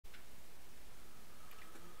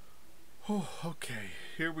Oh, okay,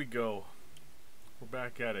 here we go. We're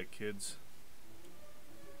back at it, kids.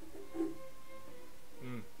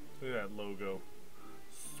 Look at that logo.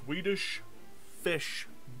 Swedish fish,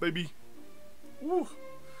 baby. Woo!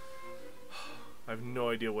 I have no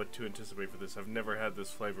idea what to anticipate for this. I've never had this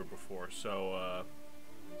flavor before, so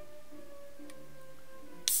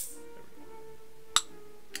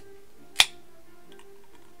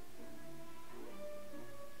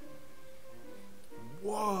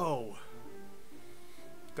whoa!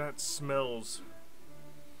 That smells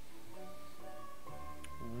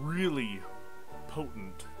really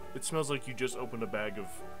potent. It smells like you just opened a bag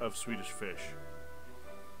of Swedish fish.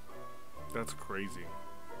 That's crazy.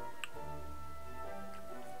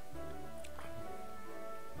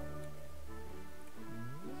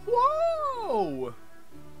 Whoa!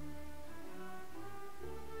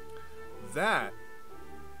 That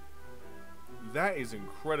is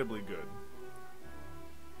incredibly good.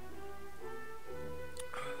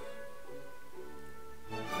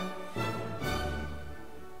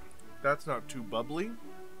 That's not too bubbly.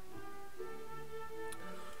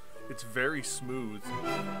 It's very smooth,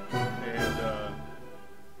 and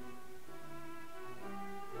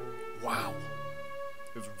wow,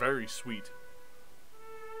 it's very sweet.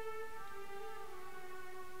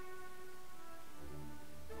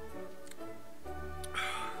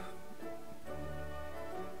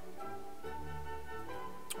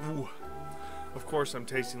 Ooh. Of course, I'm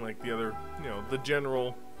tasting like the other, the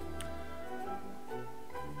general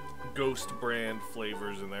Ghost brand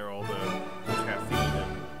flavors in there, all the caffeine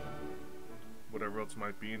and whatever else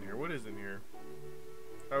might be in here. What is in here?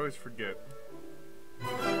 I always forget.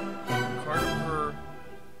 Carnivore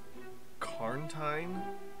Carnitine?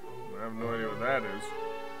 I have no idea what that is.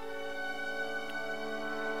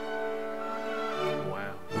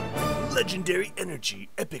 Wow. Legendary energy,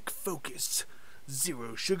 epic focus,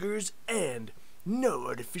 0 sugars, and no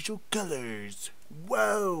artificial colors.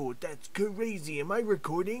 Whoa, that's crazy. Am I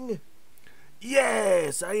recording?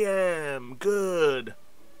 Yes, I am. Good.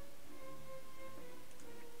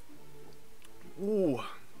 Ooh.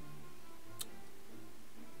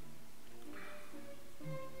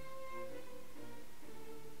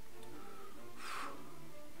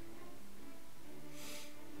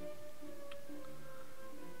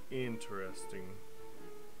 Interesting.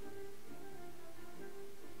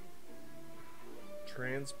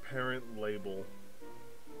 Transparent label.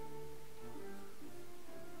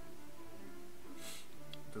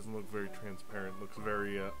 Doesn't look very transparent. Looks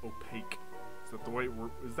very opaque. Is that the right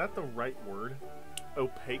word? Is that the right word?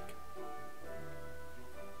 Opaque.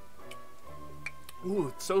 Ooh,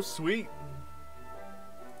 it's so sweet.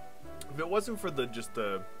 If it wasn't for the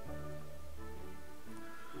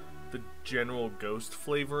general Ghost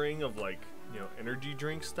flavoring of, like, energy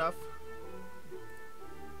drink stuff,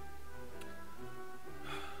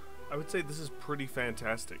 I would say this is pretty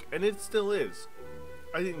fantastic, and it still is.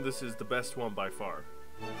 I think this is the best one by far.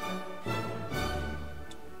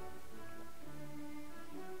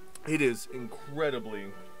 It is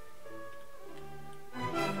incredibly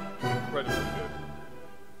good.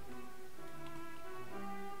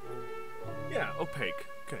 Yeah, opaque.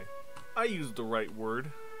 Okay. I used the right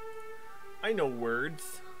word. I know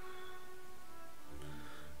words.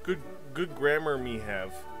 Good grammar me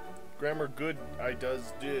have. Grammar good I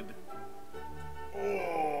did.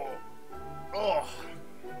 Oh.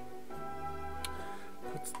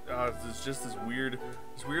 It's just this weird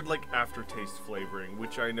like aftertaste flavoring,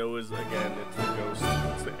 which I know is, again, it's the Ghost,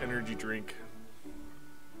 it's the energy drink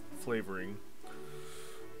flavoring.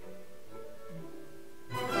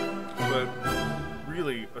 But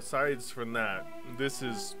really, aside from that, this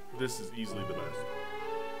is easily the best.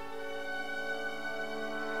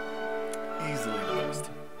 Easily the best.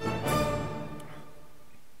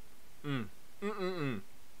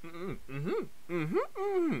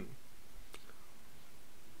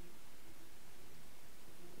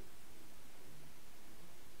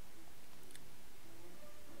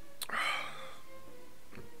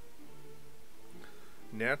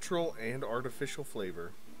 Natural and artificial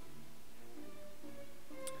flavor.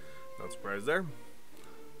 Not surprised there.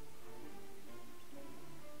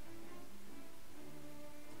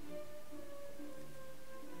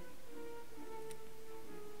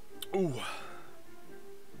 Ooh.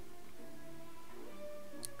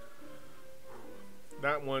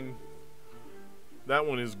 That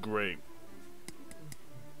one is great.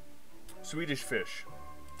 Swedish fish.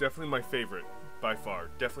 Definitely my favorite, by far.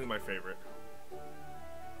 Definitely my favorite.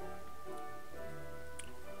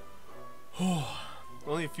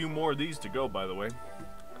 Only a few more of these to go, by the way.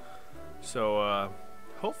 So,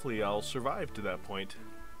 hopefully I'll survive to that point.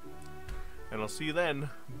 And I'll see you then.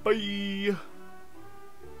 Bye!